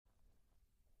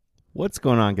What's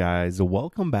going on, guys?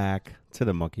 Welcome back to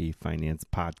the Monkey Finance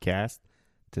Podcast.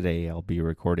 Today I'll be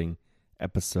recording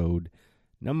episode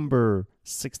number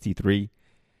 63,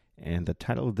 and the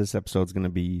title of this episode is going to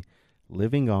be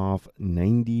Living Off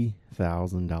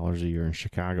 $90,000 a Year in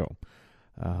Chicago.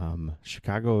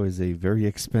 Chicago is a very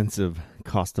expensive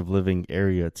cost of living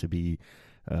area to be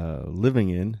living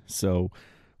in, so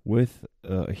with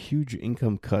a huge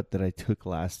income cut that I took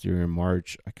last year in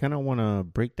March, I kind of want to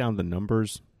break down the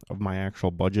numbers of my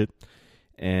actual budget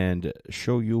and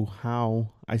show you how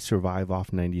I survive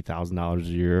off $90,000 a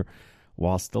year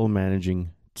while still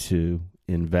managing to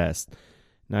invest.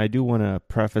 Now, I do want to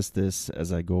preface this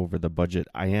as I go over the budget.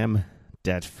 I am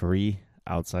debt-free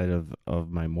outside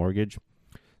of my mortgage,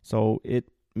 so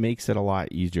it makes it a lot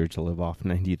easier to live off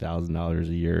 $90,000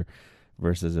 a year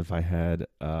versus if I had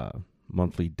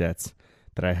monthly debts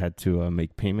that I had to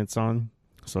make payments on.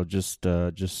 So just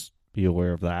be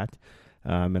aware of that.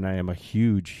 And I am a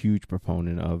huge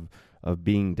proponent of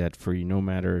being debt free, no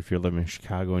matter if you're living in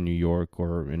Chicago, New York,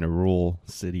 or in a rural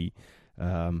city.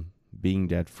 Being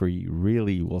debt free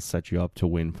really will set you up to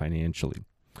win financially.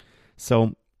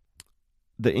 So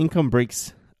the income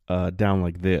breaks down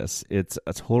like this. It's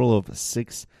a total of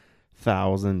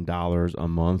 $6,000 a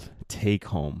month take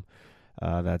home.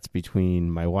 That's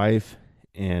between my wife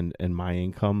and my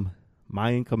income.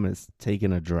 My income has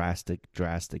taken a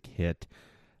drastic hit.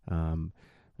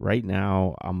 Right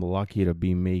now, I'm lucky to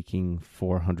be making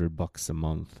 $400 a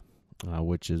month,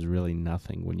 which is really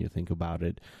nothing when you think about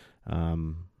it.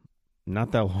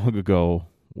 Not that long ago,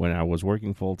 when I was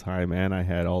working full time and I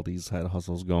had all these side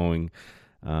hustles going,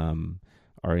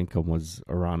 our income was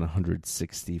around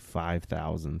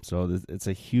 $165,000. So it's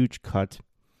a huge cut.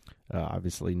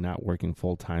 Obviously, not working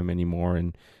full time anymore,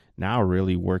 and now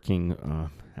really working.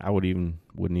 I wouldn't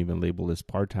even label this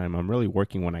part time. I'm really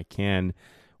working when I can,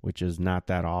 which is not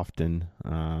that often.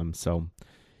 So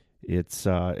it's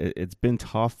been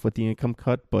tough with the income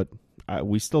cut, but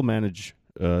we still manage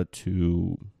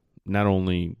to not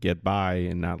only get by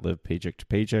and not live paycheck to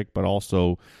paycheck, but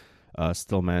also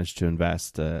still manage to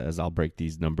invest. As I'll break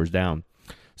these numbers down.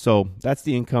 So that's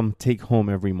the income take home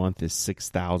every month is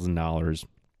 $6,000.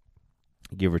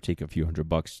 Give or take a few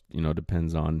 $100,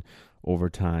 depends on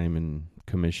overtime and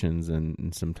commissions,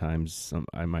 and sometimes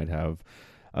I might have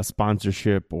a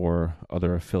sponsorship or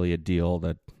other affiliate deal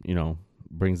that,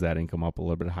 brings that income up a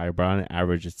little bit higher, but on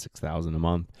average it's $6,000 a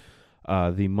month.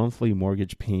 The monthly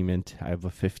mortgage payment, I have a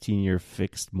 15-year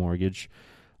fixed mortgage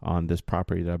on this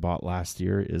property that I bought last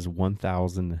year, is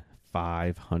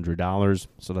 $1,500.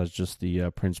 So that's just the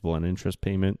principal and interest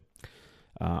payment.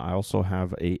 I also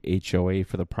have a HOA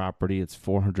for the property. It's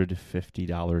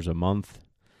 $450 a month.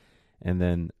 And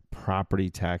then property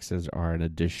taxes are an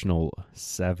additional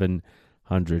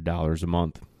 $700 a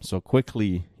month. So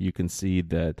quickly you can see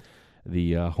that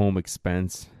the home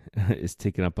expense is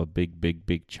taking up a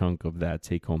big chunk of that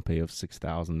take-home pay of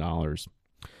 $6,000.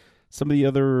 Some of the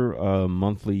other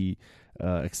monthly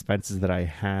expenses that I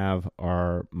have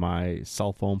are my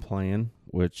cell phone plan,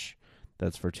 which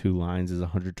that's for 2 lines, is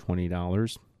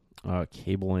 $120.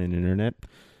 Cable and internet.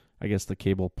 I guess the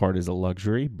cable part is a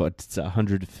luxury, but it's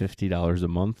 $150 a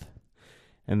month.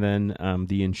 And then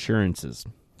the insurances.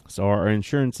 So our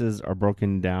insurances are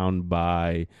broken down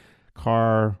by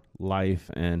car, life,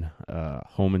 and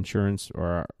home insurance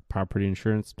or property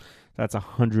insurance. That's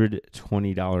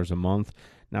 $120 a month.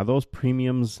 Now, those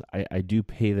premiums, I do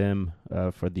pay them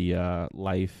for the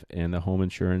life and the home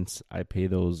insurance. I pay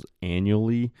those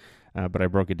annually, but I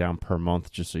broke it down per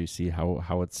month just so you see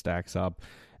how it stacks up.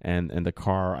 And the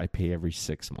car, I pay every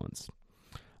 6 months.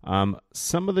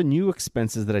 Some of the new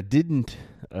expenses that I didn't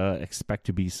expect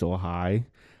to be so high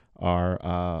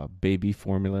are baby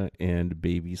formula and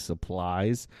baby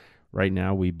supplies. Right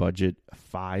now, we budget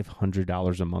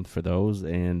 $500 a month for those,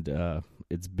 and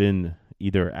it's been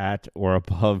either at or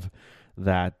above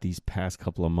that these past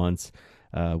couple of months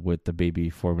with the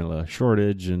baby formula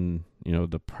shortage and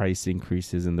the price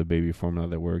increases in the baby formula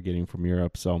that we're getting from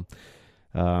Europe. So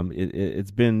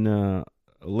it's been a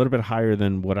little bit higher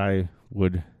than what I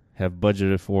would have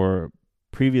budgeted for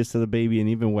previous to the baby, and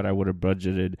even what I would have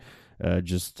budgeted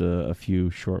just a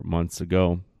few short months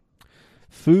ago.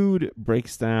 Food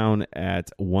breaks down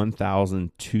at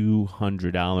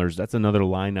 $1,200. That's another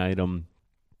line item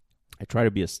I try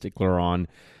to be a stickler on.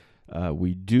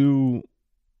 We do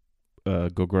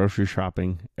go grocery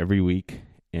shopping every week,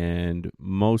 and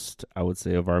most, I would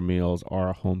say, of our meals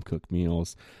are home-cooked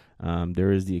meals.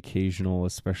 There is the occasional,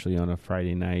 especially on a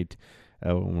Friday night,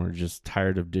 when we're just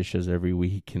tired of dishes every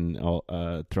week, and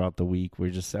throughout the week,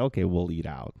 we just say, okay, we'll eat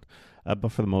out.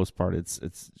 But for the most part, it's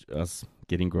us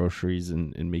getting groceries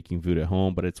and making food at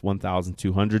home. But it's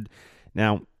 $1,200.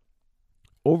 Now,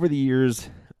 over the years,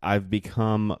 I've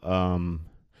become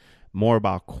more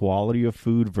about quality of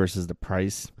food versus the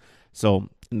price. So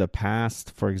in the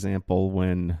past, for example,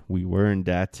 when we were in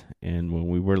debt and when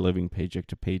we were living paycheck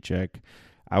to paycheck,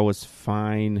 I was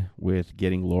fine with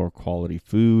getting lower quality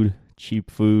food, cheap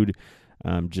food,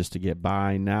 just to get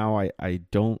by. Now I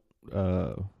don't.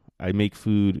 I make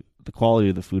food, the quality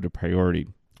of the food, a priority.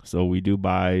 So we do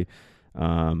buy,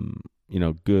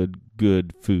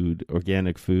 good food,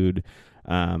 organic food,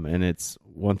 and it's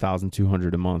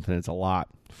 $1,200 a month, and it's a lot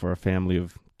for a family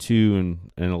of two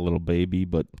and a little baby.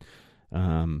 But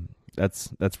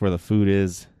that's where the food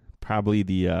is. Probably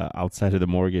the outside of the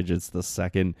mortgage, it's the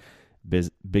second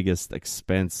biggest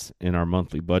expense in our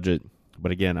monthly budget.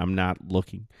 But again, I'm not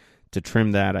looking to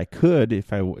trim that. I could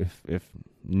if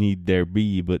need there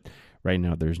be, but right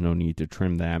now there's no need to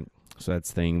trim that. So that's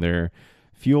staying there.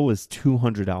 Fuel is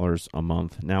 $200 a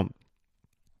month. Now,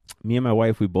 me and my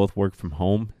wife, we both work from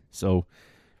home, so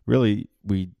really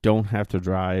we don't have to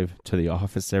drive to the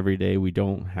office every day. We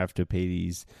don't have to pay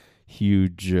these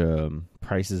huge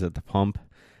prices at the pump.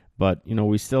 But,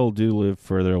 we still do live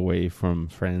further away from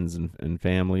friends and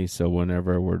family. So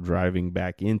whenever we're driving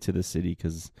back into the city,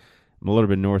 because I'm a little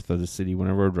bit north of the city,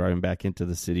 whenever we're driving back into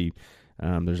the city,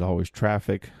 there's always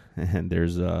traffic and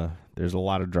there's a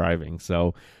lot of driving.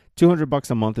 So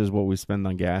 $200 a month is what we spend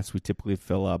on gas. We typically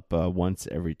fill up once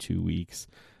every 2 weeks,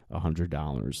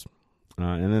 $100.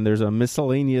 And then there's a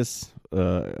miscellaneous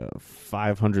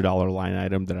 $500 line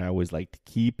item that I always like to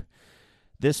keep.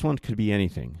 This one could be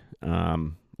anything.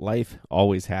 Life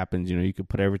always happens. You could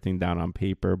put everything down on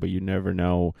paper, but you never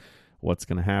know what's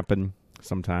going to happen.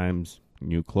 Sometimes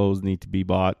new clothes need to be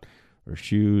bought or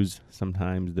shoes.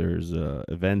 Sometimes there's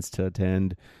events to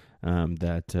attend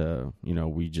that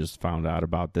we just found out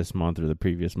about this month or the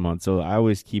previous month. So I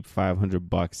always keep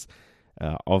 $500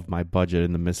 of my budget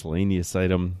in the miscellaneous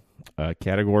item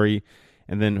category.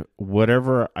 And then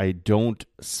whatever I don't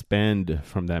spend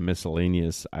from that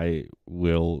miscellaneous, I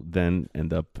will then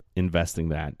end up investing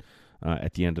that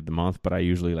at the end of the month. But I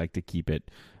usually like to keep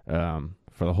it for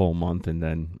the whole month. And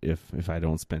then if I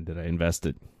don't spend it, I invest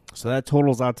it. So that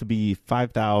totals out to be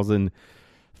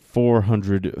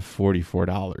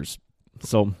 $5,444.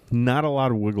 So not a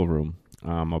lot of wiggle room.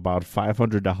 About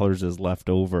 $500 is left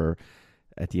over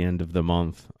at the end of the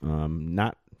month.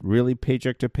 Not really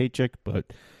paycheck to paycheck,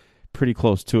 but pretty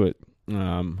close to it.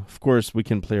 Of course, we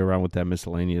can play around with that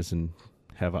miscellaneous and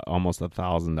have almost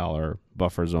 $1,000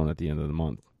 buffer zone at the end of the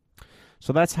month.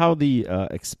 So that's how the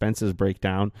expenses break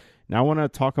down. Now I want to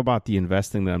talk about the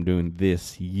investing that I'm doing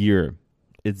this year.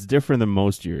 It's different than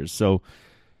most years. So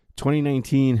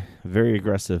 2019, very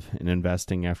aggressive in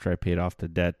investing after I paid off the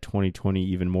debt. 2020,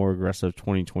 even more aggressive.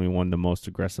 2021, the most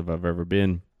aggressive I've ever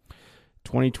been.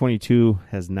 2022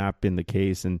 has not been the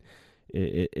case, and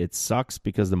it sucks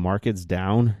because the market's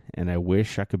down, and I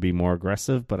wish I could be more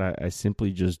aggressive, but I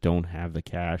simply just don't have the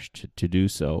cash to do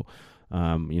so.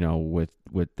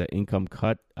 With the income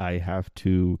cut, I have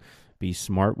to be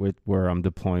smart with where I'm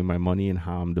deploying my money and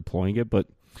how I'm deploying it. But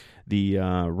the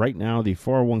right now, the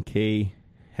 401k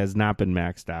has not been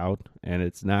maxed out, and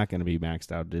it's not going to be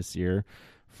maxed out this year.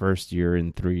 First year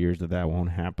in 3 years that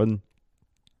won't happen.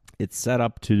 It's set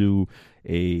up to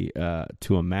a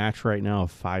match right now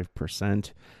of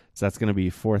 5%. So that's going to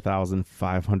be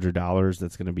 $4,500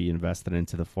 that's going to be invested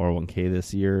into the 401k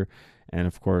this year. And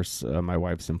of course, my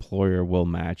wife's employer will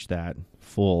match that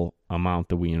full amount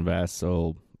that we invest. So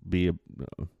it'll be a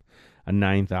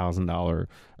 $9,000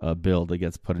 bill that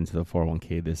gets put into the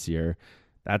 401k this year.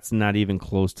 That's not even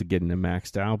close to getting it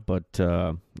maxed out, but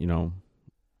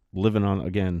living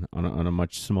on a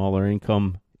much smaller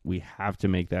income, we have to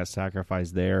make that sacrifice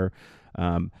there.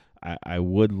 I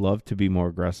would love to be more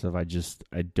aggressive. I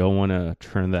don't want to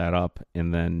turn that up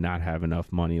and then not have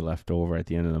enough money left over at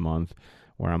the end of the month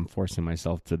where I'm forcing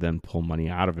myself to then pull money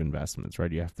out of investments,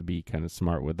 right? You have to be kind of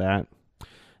smart with that.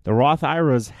 The Roth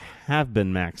IRAs have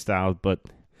been maxed out, but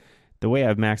the way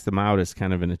I've maxed them out is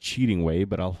kind of in a cheating way,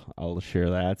 but I'll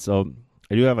share that. So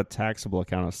I do have a taxable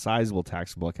account, a sizable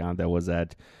taxable account that was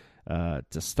at,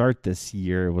 to start this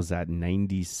year, was at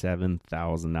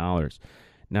 $97,000.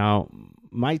 Now,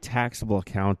 my taxable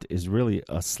account is really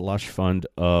a slush fund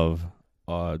of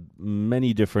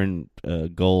many different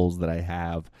goals that I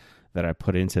have that I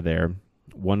put into there.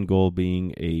 One goal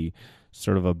being a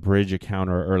sort of a bridge account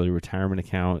or early retirement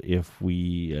account if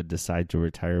we decide to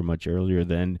retire much earlier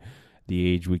than the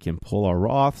age we can pull our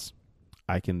Roths.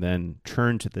 I can then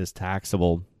turn to this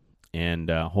taxable and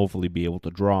hopefully be able to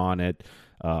draw on it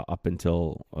up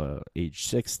until age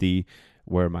 60,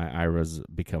 where my IRAs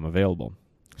become available.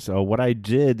 So what I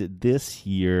did this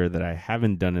year that I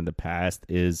haven't done in the past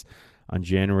is on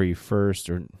January 1st,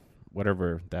 or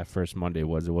whatever that first Monday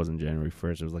was, it wasn't January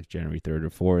 1st, it was like January 3rd or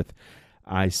 4th,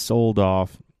 I sold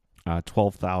off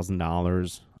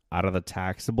 $12,000 out of the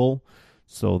taxable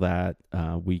so that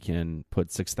we can put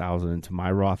 $6,000 into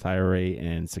my Roth IRA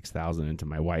and $6,000 into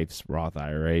my wife's Roth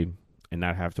IRA and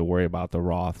not have to worry about the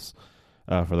Roths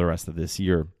for the rest of this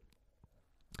year.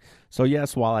 So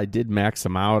yes, while I did max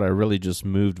them out, I really just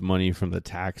moved money from the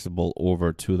taxable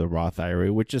over to the Roth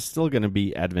IRA, which is still going to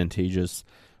be advantageous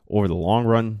over the long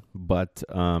run, but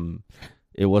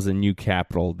it was a new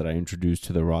capital that I introduced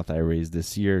to the Roth IRAs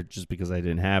this year just because I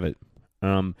didn't have it.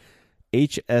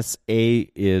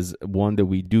 HSA is one that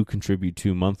we do contribute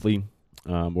to monthly,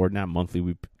 or not monthly,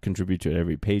 we contribute to it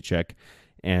every paycheck,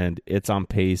 and it's on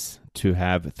pace to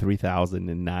have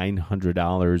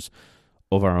 $3,900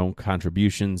 of our own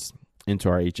contributions into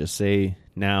our HSA.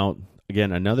 Now,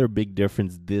 again, another big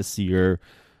difference this year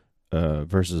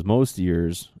versus most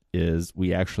years is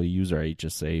we actually use our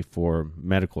HSA for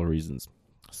medical reasons.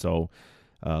 So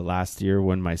last year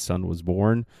when my son was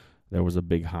born, there was a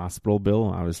big hospital bill,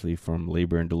 obviously from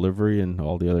labor and delivery and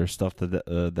all the other stuff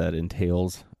that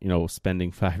entails,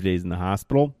 spending 5 days in the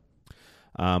hospital.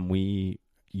 We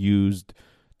used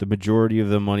the majority of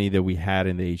the money that we had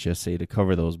in the HSA to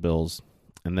cover those bills.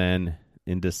 And then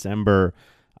in December,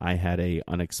 I had a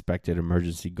unexpected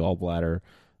emergency gallbladder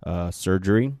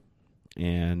surgery,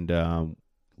 and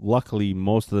luckily,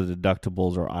 most of the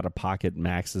deductibles or out-of-pocket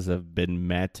maxes have been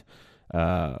met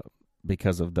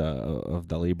because of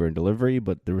the labor and delivery,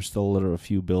 but there were still a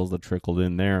few bills that trickled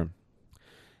in there.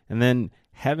 And then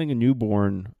having a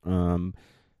newborn,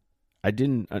 I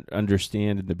didn't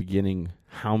understand in the beginning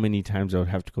how many times I would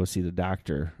have to go see the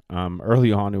doctor.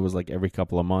 Early on, it was like every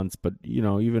couple of months, but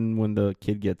even when the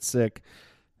kid gets sick,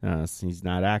 he's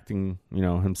not acting,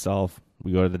 himself,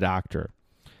 we go to the doctor.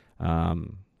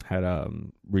 Had a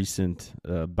recent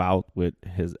bout with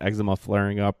his eczema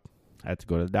flaring up. I had to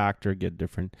go to the doctor, get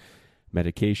different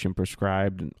medication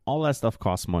prescribed, and all that stuff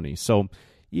costs money. So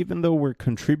even though we're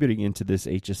contributing into this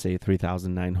HSA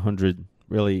 $3,900,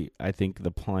 really, I think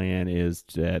the plan is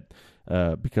that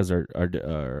because our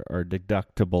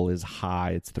deductible is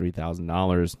high, it's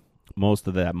 $3,000. Most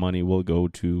of that money will go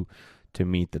to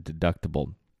meet the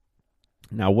deductible.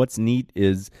 Now, what's neat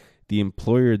is the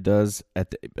employer does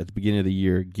at the beginning of the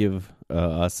year give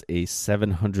us a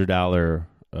 $700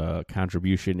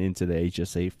 contribution into the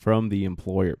HSA from the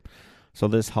employer. So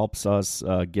this helps us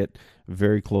get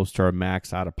very close to our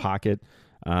max out of pocket.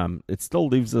 It still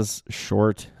leaves us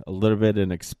short a little bit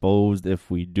and exposed if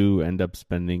we do end up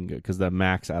spending, because the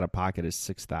max out of pocket is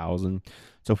 $6,000.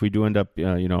 So if we do end up,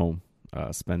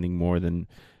 spending more than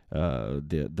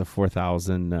the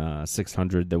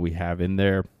 $4,600 that we have in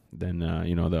there, then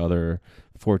the other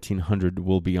 $1,400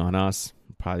 will be on us.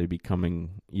 Probably be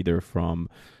coming either from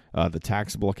the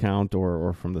taxable account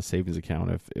or from the savings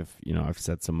account if I've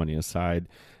set some money aside.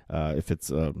 If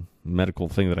it's a medical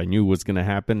thing that I knew was going to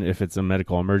happen, if it's a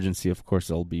medical emergency, of course,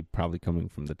 it'll be probably coming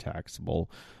from the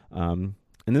taxable. And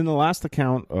then the last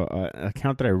account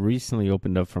that I recently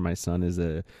opened up for my son is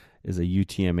a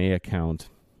UTMA account,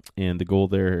 and the goal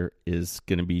there is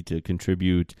going to be to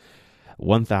contribute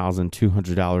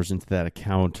 $1,200 into that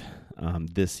account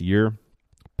this year,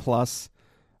 plus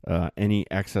any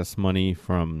excess money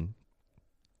from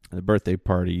the birthday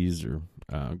parties or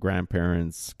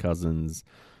grandparents, cousins,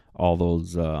 all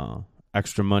those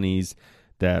extra monies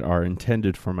that are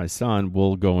intended for my son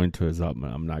will go into his up.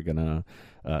 I'm not going to,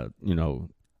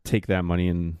 take that money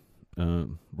and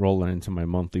roll it into my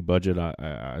monthly budget.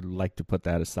 I'd like to put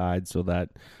that aside so that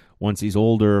once he's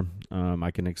older, I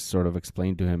can sort of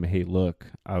explain to him, hey, look,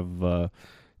 I've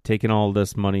taken all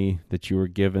this money that you were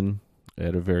given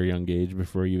at a very young age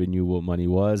before you even knew what money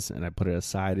was, and I put it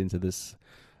aside into this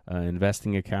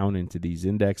investing account, into these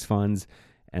index funds,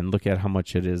 and look at how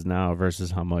much it is now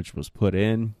versus how much was put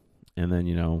in, and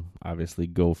then, obviously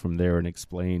go from there and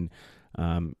explain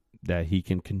that he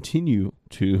can continue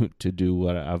to do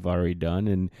what I've already done,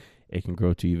 and it can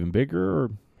grow to even bigger,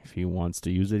 or if he wants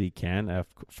to use it, he can.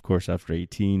 Of course, after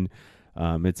 18,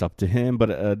 it's up to him.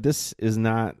 But this is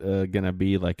not going to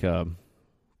be like a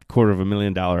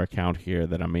 $250,000 account here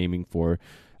that I'm aiming for.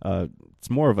 It's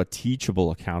more of a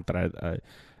teachable account that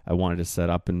I wanted to set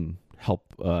up and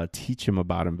help teach him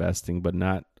about investing, but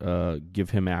not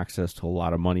give him access to a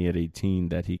lot of money at 18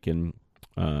 that he can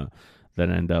then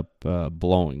end up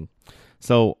blowing.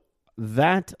 So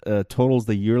that totals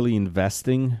the yearly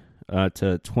investing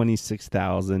to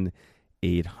 $26,800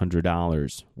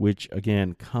 $800, which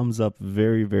again comes up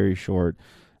very, very short.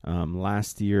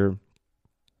 Last year,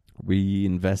 we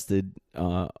invested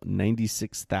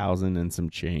 $96,000 and some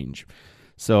change.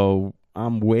 So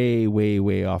I'm way, way,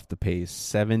 way off the pace,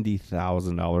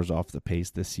 $70,000 off the pace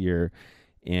this year.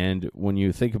 And when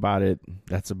you think about it,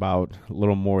 that's about a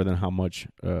little more than how much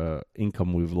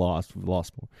income we've lost. We've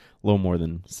lost a little more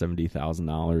than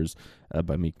 $70,000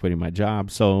 by me quitting my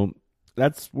job. So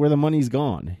that's where the money's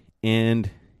gone. And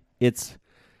it's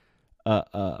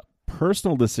a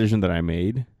personal decision that I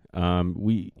made.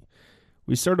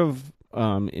 We sort of,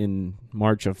 in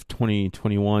March of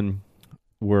 2021,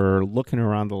 were looking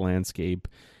around the landscape,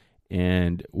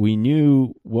 and we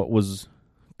knew what was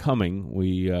coming.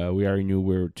 We already knew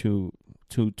we were two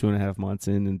and a half months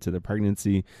into the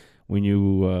pregnancy. We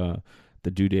knew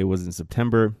the due date was in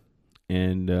September,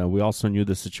 and we also knew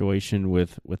the situation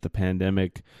with the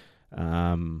pandemic,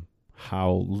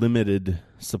 how limited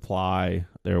supply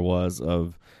there was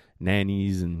of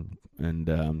nannies and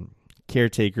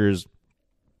caretakers,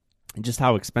 and just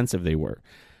how expensive they were.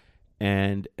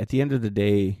 And at the end of the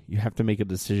day, you have to make a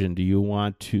decision. Do you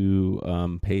want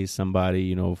to pay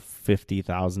somebody,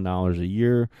 $50,000 a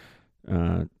year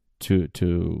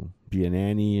to be a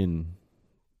nanny and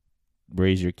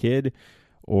raise your kid,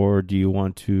 or do you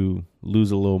want to lose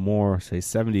a little more, say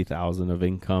 $70,000 of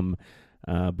income,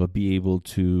 but be able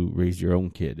to raise your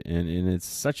own kid? And it's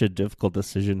such a difficult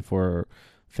decision for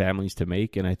families to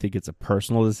make, and I think it's a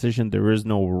personal decision. There is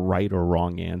no right or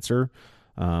wrong answer.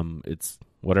 It's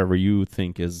whatever you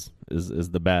think is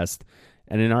the best.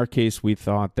 And in our case, we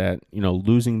thought that,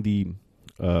 losing the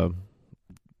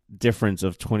difference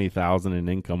of $20,000 in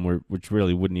income, which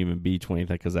really wouldn't even be 20,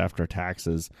 because after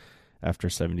taxes, after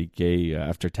 $70K,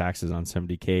 after taxes on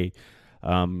 $70K,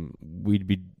 we'd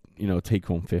be, take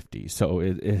home 50. So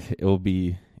it'll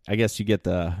be, I guess you get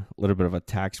the little bit of a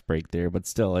tax break there, but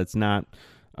still it's not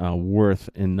worth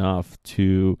enough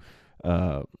to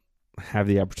have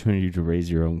the opportunity to raise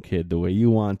your own kid the way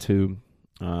you want to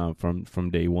from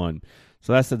day one.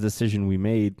 So that's the decision we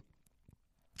made.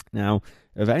 Now,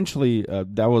 eventually,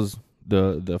 that was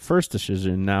the first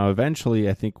decision. Now, eventually,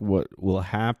 I think what will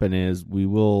happen is we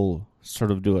will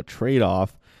sort of do a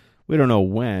trade-off. We don't know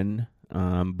when,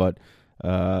 but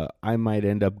I might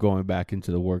end up going back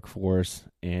into the workforce,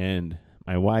 and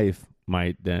my wife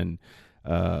might then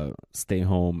stay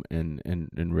home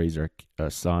and raise our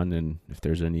son, and if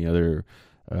there's any other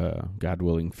God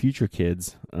willing future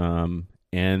kids,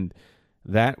 and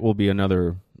that will be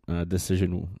another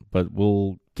decision, but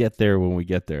we'll get there when we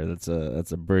get there. That's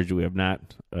a bridge we have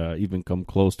not even come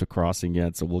close to crossing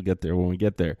yet, so we'll get there when we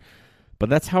get there. But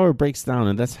that's how it breaks down,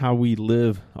 and that's how we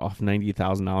live off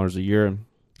 $90,000 a year.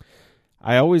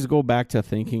 I always go back to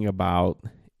thinking about,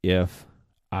 if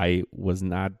I was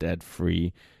not debt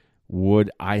free,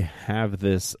 would I have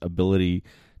this ability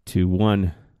to,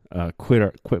 one,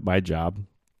 quit my job,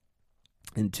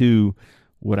 and two,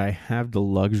 would I have the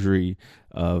luxury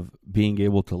of being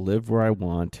able to live where I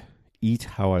want, eat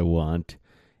how I want,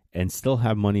 and still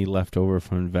have money left over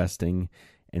from investing,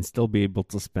 and still be able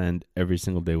to spend every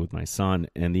single day with my son?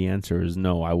 And the answer is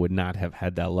no, I would not have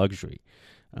had that luxury.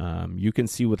 You can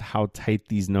see with how tight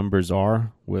these numbers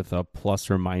are, with a plus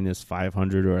or minus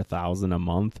 500 or 1,000 a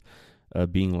month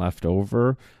being left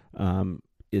over.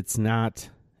 It's not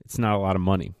a lot of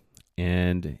money.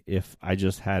 And if I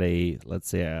just had let's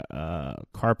say a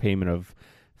car payment of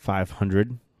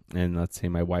 500, and let's say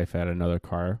my wife had another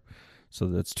car, so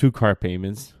that's 2 car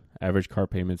payments. Average car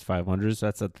payments 500, so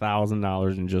that's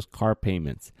 $1,000 in just car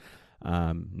payments.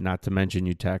 Not to mention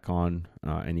you tack on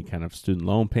any kind of student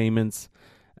loan payments,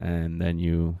 and then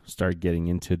you start getting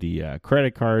into the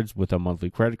credit cards with a monthly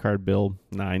credit card bill.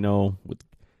 Now I know with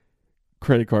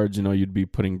credit cards, you'd be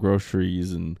putting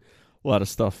groceries and a lot of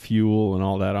stuff, fuel and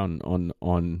all that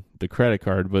on the credit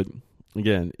card, but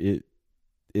again,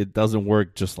 it doesn't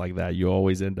work just like that. You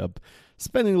always end up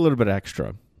spending a little bit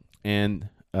extra, and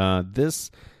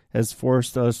this has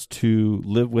forced us to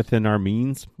live within our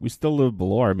means. We still live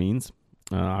below our means.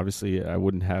 Obviously, I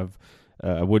wouldn't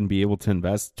be able to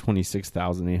invest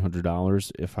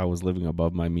 $26,800 if I was living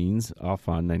above my means off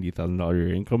on $90,000 a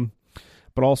year income.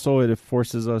 But also, it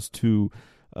forces us to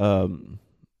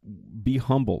be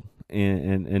humble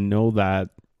and know that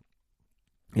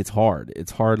it's hard.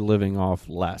 It's hard living off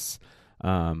less.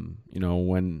 When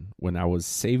I was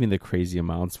saving the crazy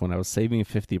amounts, when I was saving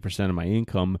 50% of my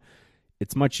income,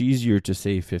 it's much easier to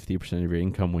save 50% of your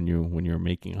income when you're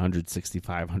making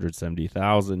 $165,000,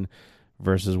 $170,000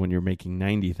 versus when you're making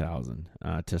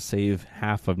 $90,000. To save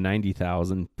half of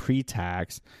 $90,000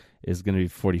 pre-tax is going to be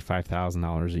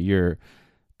 $45,000 a year.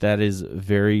 that is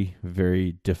very,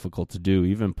 very difficult to do.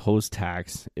 Even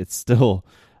post-tax, it's still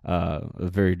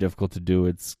very difficult to do.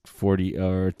 It's 40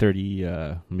 or 30,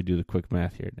 let me do the quick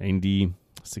math here,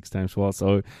 96 times 12,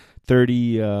 so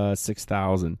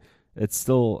 36,000. It's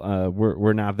still,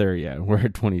 we're not there yet. We're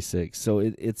at 26. So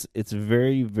it's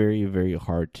very, very, very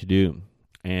hard to do.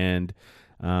 And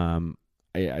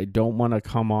I don't want to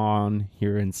come on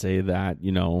here and say that,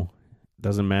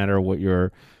 doesn't matter what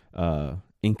your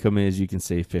income is, you can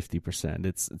save 50%.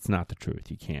 It's not the truth.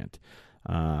 You can't.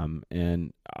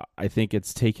 And I think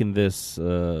it's taken this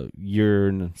year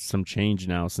and some change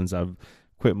now since I've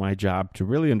quit my job to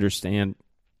really understand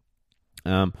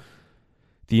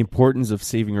the importance of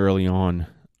saving early on.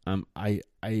 I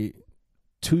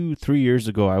 2-3 years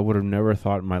ago, I would have never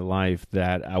thought in my life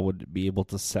that I would be able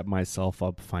to set myself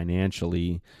up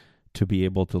financially to be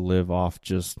able to live off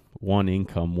just one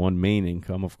income, one main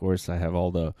income. Of course, I have all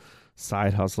the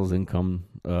side hustles income,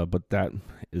 but that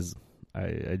is,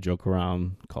 I joke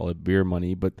around, call it beer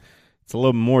money, but it's a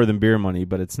little more than beer money,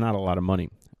 but it's not a lot of money.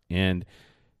 And,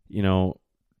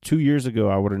 2 years ago,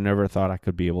 I would have never thought I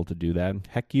could be able to do that.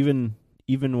 Heck, even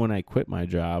when I quit my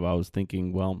job, I was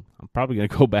thinking, well, I'm probably going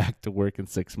to go back to work in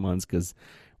 6 months because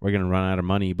we're going to run out of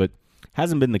money. But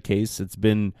hasn't been the case. It's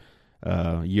been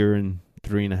a year and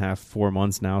 3.5, 4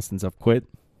 months now since I've quit.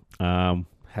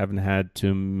 Haven't had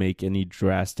to make any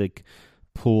drastic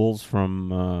pulls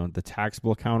from the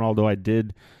taxable account, although I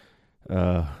did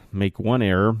make one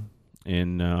error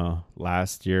in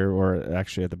last year, or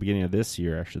actually at the beginning of this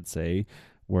year, I should say,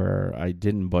 where I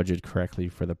didn't budget correctly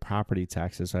for the property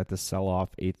taxes. I had to sell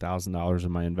off $8,000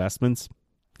 of my investments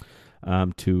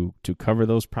to cover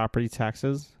those property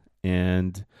taxes,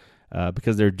 and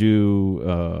because they're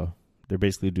due, they're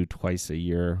basically due twice a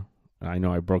year. I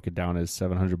know I broke it down as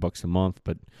 $700 a month,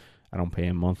 but I don't pay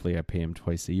them monthly. I pay them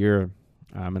twice a year,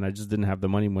 and I just didn't have the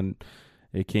money when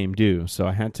it came due, so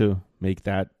I had to make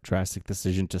that drastic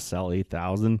decision to sell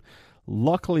 $8,000.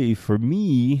 Luckily for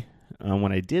me,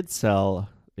 when I did sell,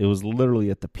 it was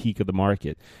literally at the peak of the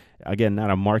market. Again,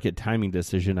 not a market timing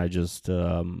decision. I just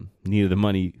needed the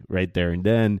money right there and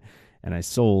then, and I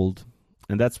sold.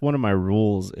 And that's one of my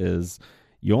rules is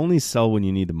you only sell when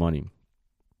you need the money.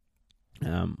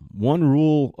 One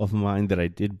rule of mine that I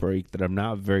did break that I'm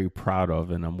not very proud of,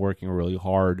 and I'm working really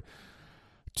hard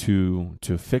to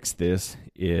fix this,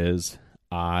 is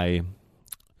I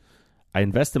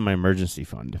invest in my emergency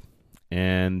fund.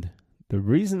 And the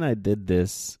reason I did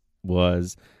this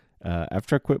was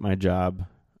after I quit my job,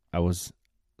 I was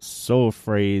so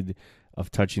afraid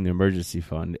of touching the emergency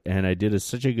fund, and I did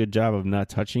such a good job of not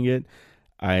touching it.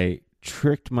 I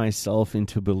tricked myself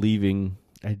into believing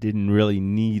I didn't really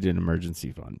need an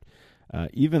emergency fund,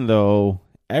 even though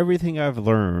everything I've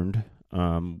learned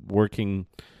working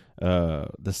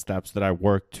the steps that I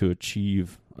worked to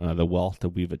achieve the wealth that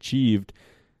we've achieved,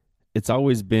 it's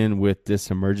always been with this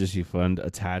emergency fund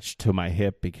attached to my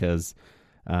hip, because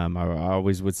I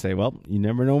always would say, well, you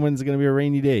never know when it's going to be a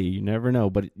rainy day. You never know,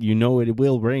 but it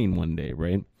will rain one day,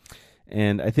 right?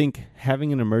 And I think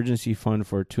having an emergency fund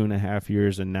for 2.5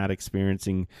 years and not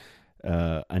experiencing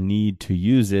a need to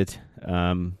use it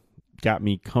got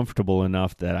me comfortable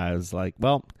enough that I was like,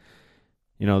 well,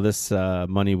 this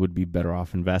money would be better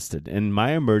off invested. And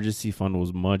my emergency fund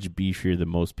was much beefier than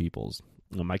most people's.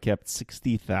 I kept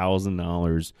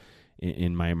 $60,000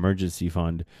 in my emergency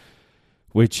fund,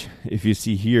 which, if you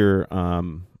see here, I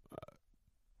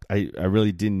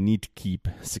really didn't need to keep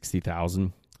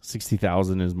 $60,000.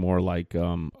 $60,000 is more like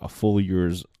a full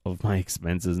year's of my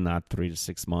expenses, not 3 to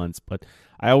 6 months. But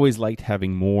I always liked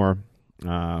having more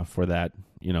for that,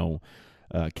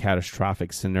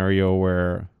 catastrophic scenario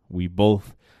where we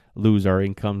both lose our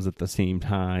incomes at the same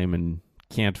time and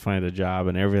can't find a job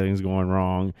and everything's going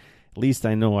wrong. At least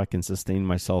I know I can sustain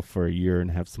myself for a year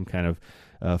and have some kind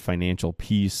of financial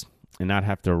peace and not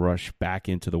have to rush back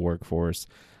into the workforce.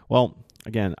 Well,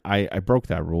 again, I broke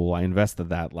that rule. I invested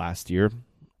that last year,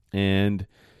 and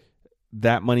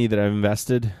that money that I've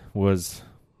invested was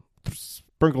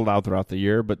sprinkled out throughout the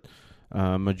year, but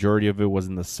majority of it was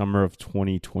in the summer of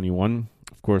 2021,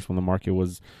 of course, when the market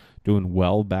was doing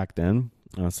well back then.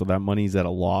 So that money's at a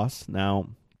loss. Now,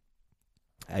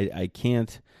 I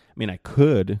can't, I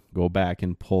could go back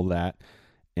and pull that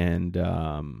and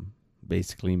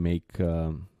basically make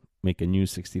a new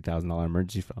 $60,000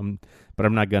 emergency fund, but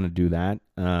I'm not going to do that.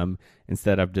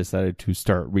 Instead, I've decided to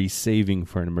start resaving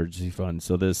for an emergency fund.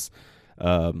 So this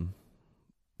 $500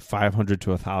 to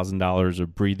 $1,000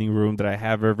 of breathing room that I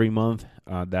have every month,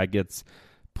 that gets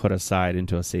put aside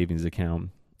into a savings account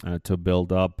to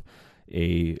build up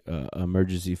a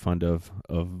emergency fund of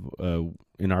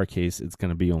in our case, it's going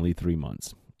to be only 3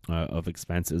 months. of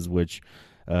expenses, which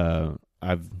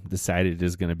I've decided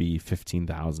is going to be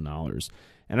 $15,000.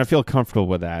 And I feel comfortable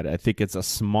with that. I think it's a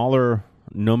smaller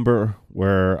number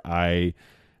where I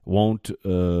won't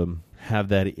have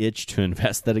that itch to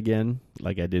invest it again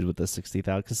like I did with the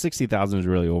 $60,000, because $60,000 is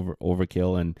really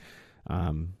overkill, and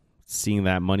seeing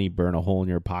that money burn a hole in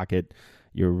your pocket,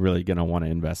 you're really going to want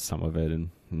to invest some of it, and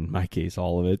in my case,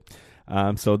 all of it.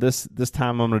 So this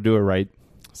time I'm going to do it right,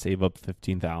 save up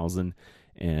 $15,000,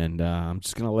 and I'm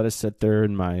just going to let it sit there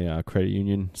in my credit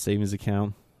union savings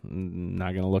account. I'm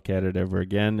not going to look at it ever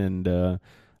again, and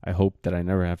I hope that I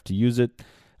never have to use it.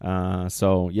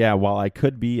 So yeah, while I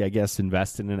could be, I guess,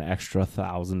 investing an extra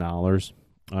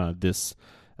 $1,000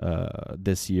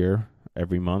 this year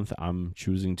every month, I'm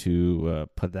choosing to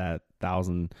put that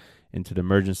 $1,000 into the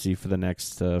emergency for the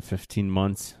next 15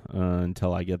 months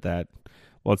until I get that.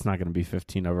 Well, it's not going to be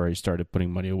 15. I've already started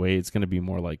putting money away. It's going to be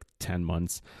more like 10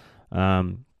 months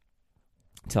until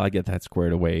I get that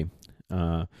squared away.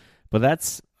 But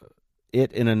that's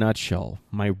it in a nutshell.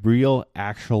 My real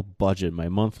actual budget, my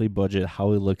monthly budget,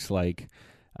 how it looks like,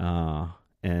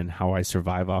 and how I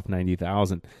survive off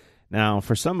 $90,000. Now,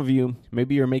 for some of you,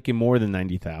 maybe you're making more than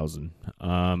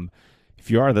 $90,000. If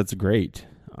you are, that's great.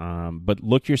 But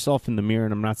look yourself in the mirror,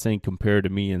 and I'm not saying compare to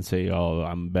me and say, oh,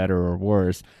 I'm better or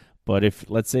worse. But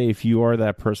let's say if you are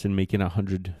that person making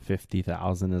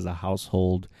 $150,000 as a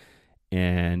household,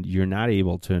 and you're not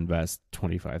able to invest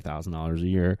 $25,000 a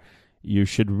year, you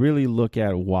should really look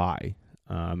at why,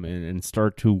 and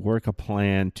start to work a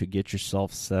plan to get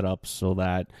yourself set up so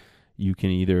that you can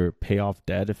either pay off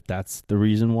debt if that's the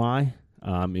reason why.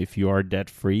 If you are debt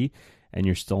free and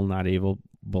you're still not able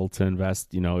to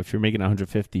invest, if you're making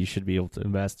 150, you should be able to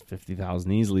invest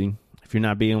 50,000 easily. If you're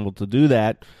not being able to do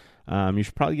that, you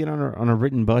should probably get on a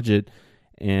written budget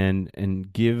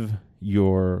and give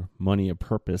your money a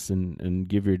purpose and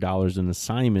give your dollars an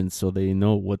assignment so they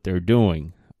know what they're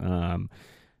doing.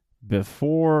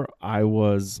 Before I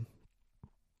was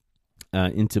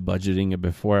into budgeting, and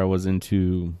before I was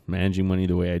into managing money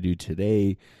the way I do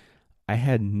today, I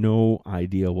had no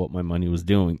idea what my money was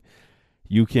doing.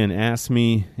 You can ask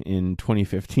me in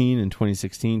 2015 and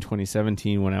 2016,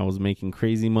 2017, when I was making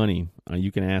crazy money.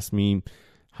 You can ask me,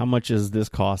 how much is this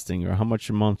costing, or how much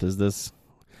a month is this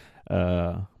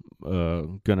gonna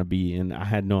be? And I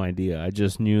had no idea. I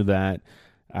just knew that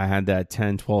I had that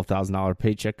 $10,000, $12,000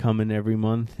 paycheck coming every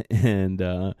month, and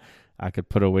I could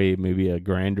put away maybe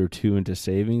 $1,000 or $2,000 into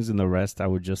savings, and the rest I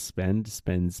would just spend.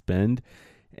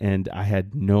 And I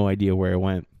had no idea where it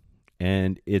went.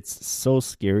 And it's so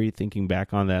scary thinking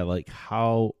back on that, like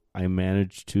how I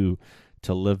managed to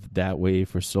live that way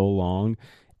for so long.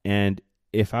 And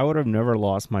if I would have never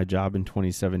lost my job in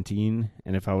 2017,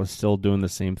 and if I was still doing the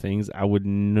same things, I would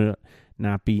not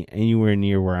be anywhere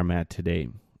near where I'm at today.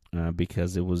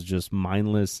 Because it was just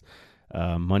mindless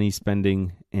money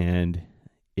spending, and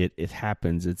it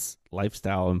happens. It's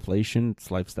lifestyle inflation.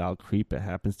 It's lifestyle creep. It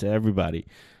happens to everybody.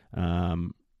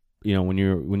 When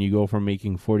you go from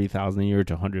making $40,000 a year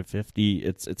to $150,000,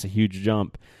 it's a huge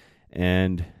jump,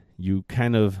 and you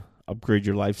kind of upgrade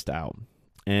your lifestyle.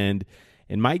 And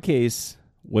in my case,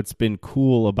 what's been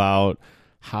cool about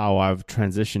how I've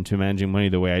transitioned to managing money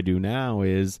the way I do now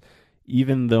is,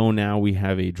 even though now we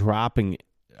have a drop in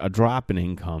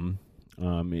income,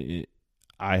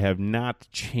 I have not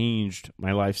changed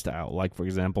my lifestyle. Like, for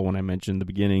example, when I mentioned in the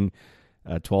beginning,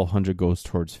 $1,200 goes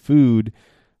towards food.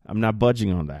 I'm not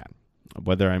budging on that.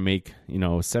 Whether I make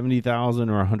 $70,000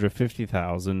 or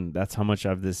 $150,000, that's how much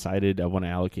I've decided I want to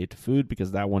allocate to food,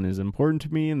 because that one is important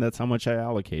to me, and that's how much I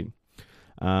allocate.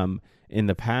 In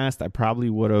the past, I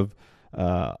probably would have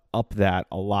up that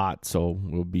a lot. So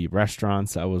it would be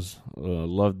restaurants. I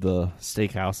loved the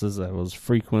steakhouses. I was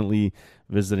frequently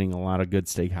visiting a lot of good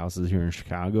steakhouses here in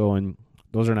Chicago, and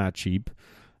those are not cheap.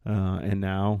 And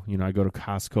now, I go to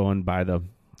Costco and buy the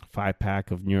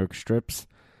 5-pack of New York strips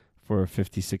for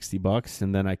 $50-$60,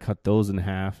 and then I cut those in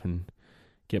half and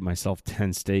get myself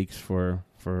 10 steaks for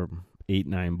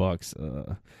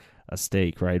 $8-9 a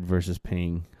steak, right? Versus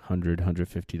paying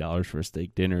 $150 for a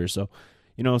steak dinner. So,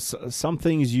 some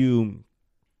things you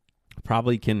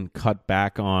probably can cut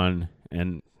back on,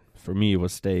 and for me it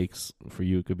was steaks. For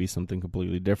you, it could be something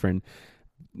completely different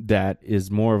that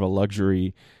is more of a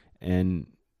luxury, and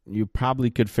you probably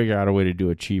could figure out a way to do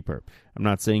it cheaper. I'm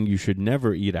not saying you should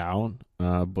never eat out,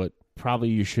 but probably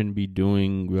you shouldn't be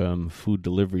doing food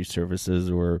delivery services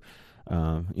or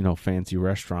fancy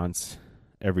restaurants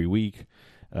every week.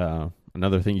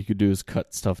 Another thing you could do is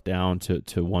cut stuff down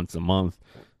to once a month,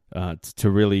 to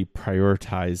really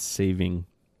prioritize saving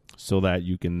so that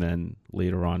you can then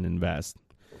later on invest.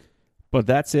 But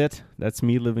that's it. That's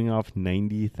me living off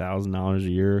 $90,000 a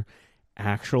year,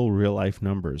 actual real life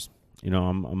numbers.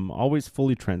 I'm always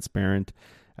fully transparent.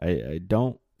 I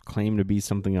don't claim to be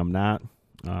something I'm not.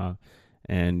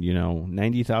 And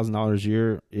 $90,000 a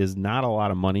year is not a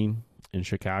lot of money in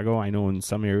Chicago. I know in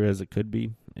some areas it could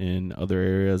be. In other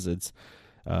areas, it's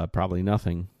probably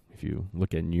nothing if you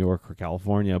look at New York or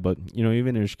California. But,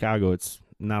 even in Chicago, it's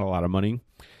not a lot of money.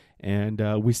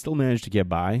 And we still manage to get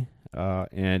by.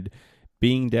 And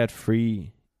being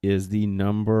debt-free is the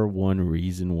number one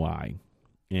reason why.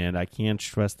 And I can't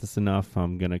stress this enough.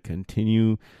 I'm going to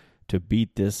continue to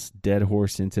beat this dead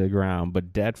horse into the ground.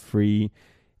 But debt-free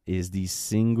is the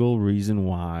single reason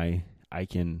why I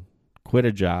can quit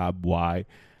a job, why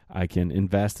I can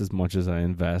invest as much as I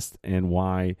invest, and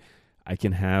why I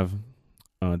can have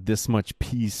this much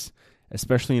peace,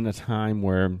 especially in a time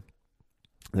where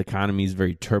the economy is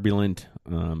very turbulent.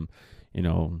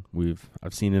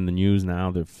 I've seen in the news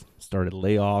now they've started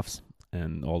layoffs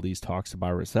and all these talks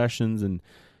about recessions, and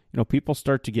people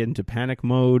start to get into panic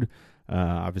mode.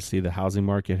 Obviously, the housing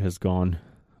market has gone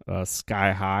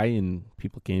sky high, and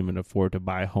people can't even afford to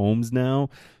buy homes now.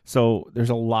 So there's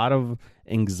a lot of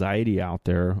anxiety out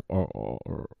there,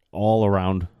 or all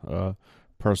around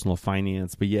personal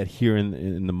finance. But yet, here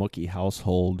in the Mookie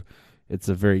household, it's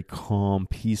a very calm,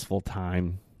 peaceful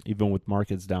time, even with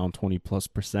markets down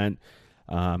 20+%,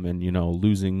 and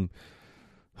losing.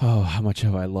 Oh, how much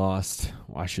have I lost?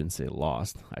 Well, I shouldn't say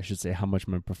lost. I should say how much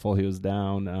my portfolio is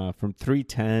down from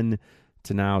 310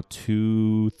 to now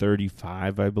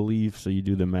 235, I believe. So you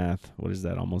do the math. What is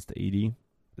that? Almost 80?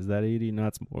 Is that 80?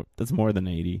 No, that's more than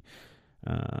 80.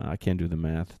 I can't do the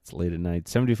math. It's late at night.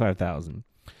 75,000.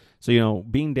 So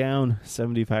being down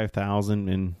 75,000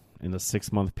 in a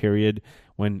 6-month period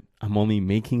when I'm only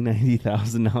making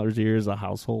 $90,000 a year as a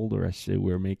household, or I should say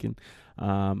we're making,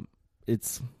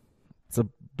 it's a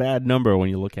bad number when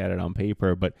you look at it on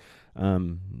paper, but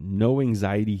no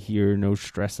anxiety here, no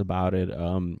stress about it.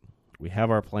 We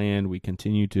have our plan. We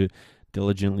continue to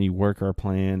diligently work our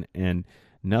plan, and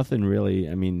nothing really,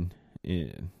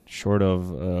 short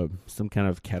of some kind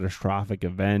of catastrophic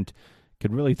event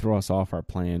could really throw us off our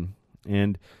plan.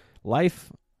 And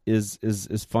life is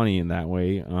funny in that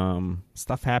way.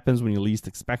 Stuff happens when you least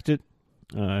expect it.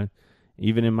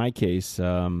 Even in my case,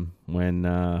 when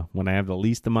I have the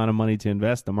least amount of money to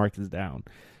invest, the market is down.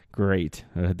 Great.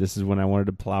 This is when I wanted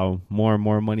to plow more and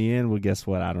more money in. Well, guess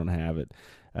what? I don't have it.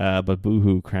 But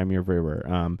boo-hoo, cry me a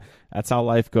river. That's how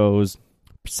life goes.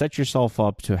 Set yourself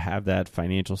up to have that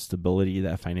financial stability,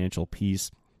 that financial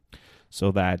peace,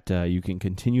 so that you can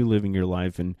continue living your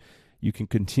life and you can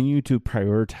continue to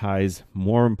prioritize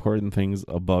more important things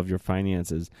above your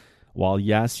finances. While,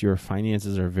 yes, your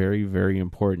finances are very, very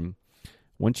important,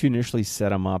 once you initially set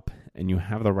them up and you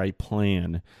have the right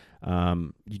plan,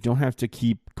 you don't have to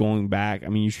keep going back.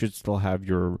 You should still have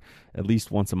at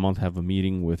least once a month, have a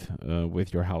meeting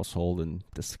with your household and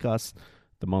discuss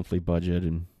the monthly budget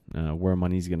and where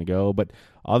money's going to go. But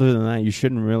other than that, you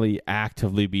shouldn't really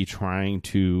actively be trying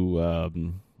to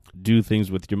do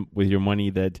things with your money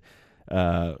that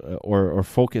or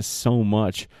focus so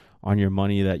much on your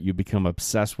money that you become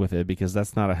obsessed with it, because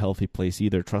that's not a healthy place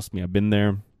either. Trust me, I've been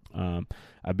there.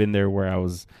 I've been there where I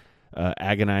was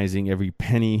agonizing every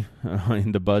penny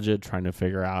in the budget, trying to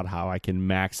figure out how I can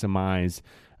maximize,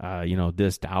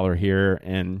 this dollar here.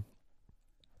 And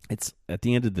it's, at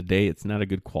the end of the day, it's not a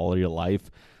good quality of life.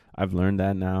 I've learned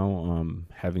that now.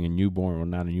 Having a newborn, well,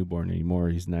 not a newborn anymore,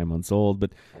 he's 9 months old,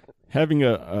 but having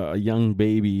a young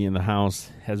baby in the house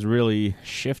has really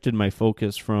shifted my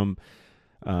focus from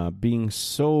being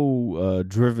so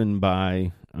driven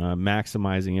by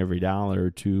maximizing every dollar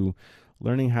to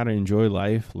learning how to enjoy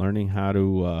life, learning how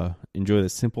to enjoy the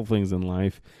simple things in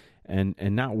life,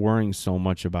 and not worrying so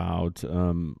much about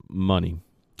money.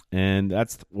 And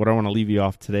that's what I want to leave you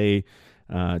off today.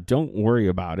 Don't worry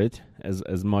about it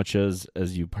as much as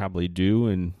you probably do,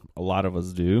 and a lot of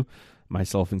us do,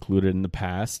 myself included in the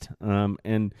past.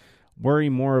 And worry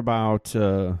more about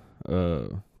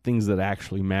things that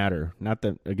actually matter. Not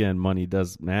that, again, money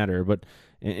does matter, but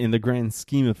in the grand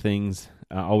scheme of things,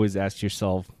 always ask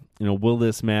yourself, will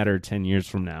this matter 10 years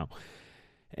from now?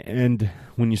 And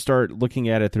when you start looking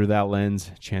at it through that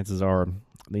lens, chances are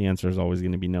the answer is always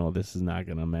going to be no, this is not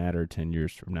going to matter 10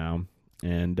 years from now.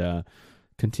 And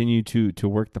continue to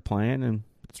work the plan, and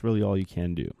that's really all you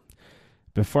can do.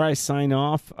 Before I sign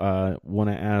off, I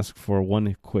want to ask for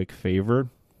one quick favor.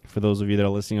 For those of you that are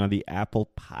listening on the Apple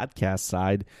Podcast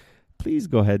side, please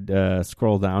go ahead,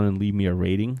 scroll down and leave me a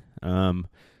rating.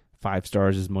 5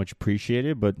 stars is much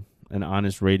appreciated, but an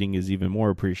honest rating is even more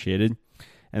appreciated.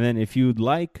 And then if you'd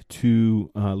like to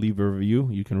leave a review,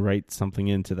 you can write something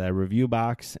into that review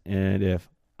box. And if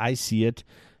I see it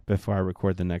before I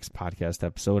record the next podcast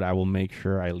episode, I will make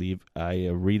sure I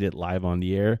read it live on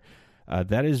the air.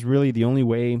 That is really the only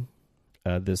way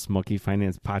this Moki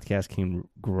Finance podcast can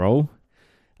grow.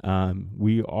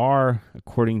 We are,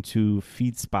 according to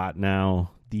FeedSpot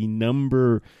now, the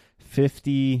number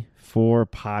 54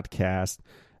 podcast,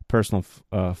 personal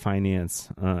finance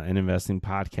and investing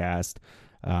podcast.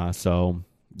 So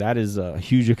that is a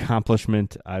huge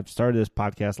accomplishment. I've started this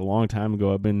podcast a long time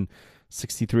ago. I've been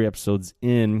 63 episodes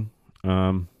in.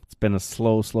 It's been a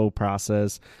slow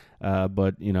process,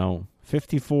 but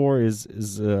 54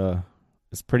 is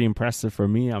pretty impressive for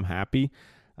me. I'm happy.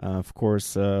 Of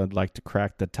course, I'd like to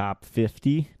crack the top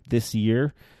 50 this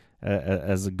year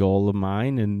as a goal of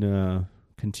mine, and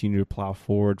continue to plow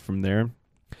forward from there.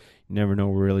 You never know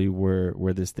really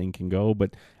where this thing can go,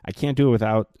 but I can't do it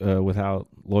without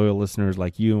loyal listeners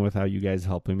like you, and without you guys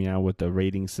helping me out with the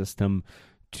rating system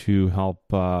to help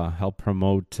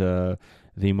promote the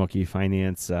Moki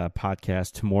Finance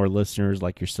podcast to more listeners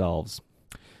like yourselves.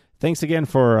 Thanks again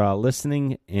for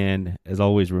listening, and as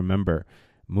always, remember,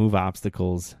 move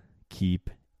obstacles, keep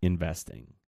investing.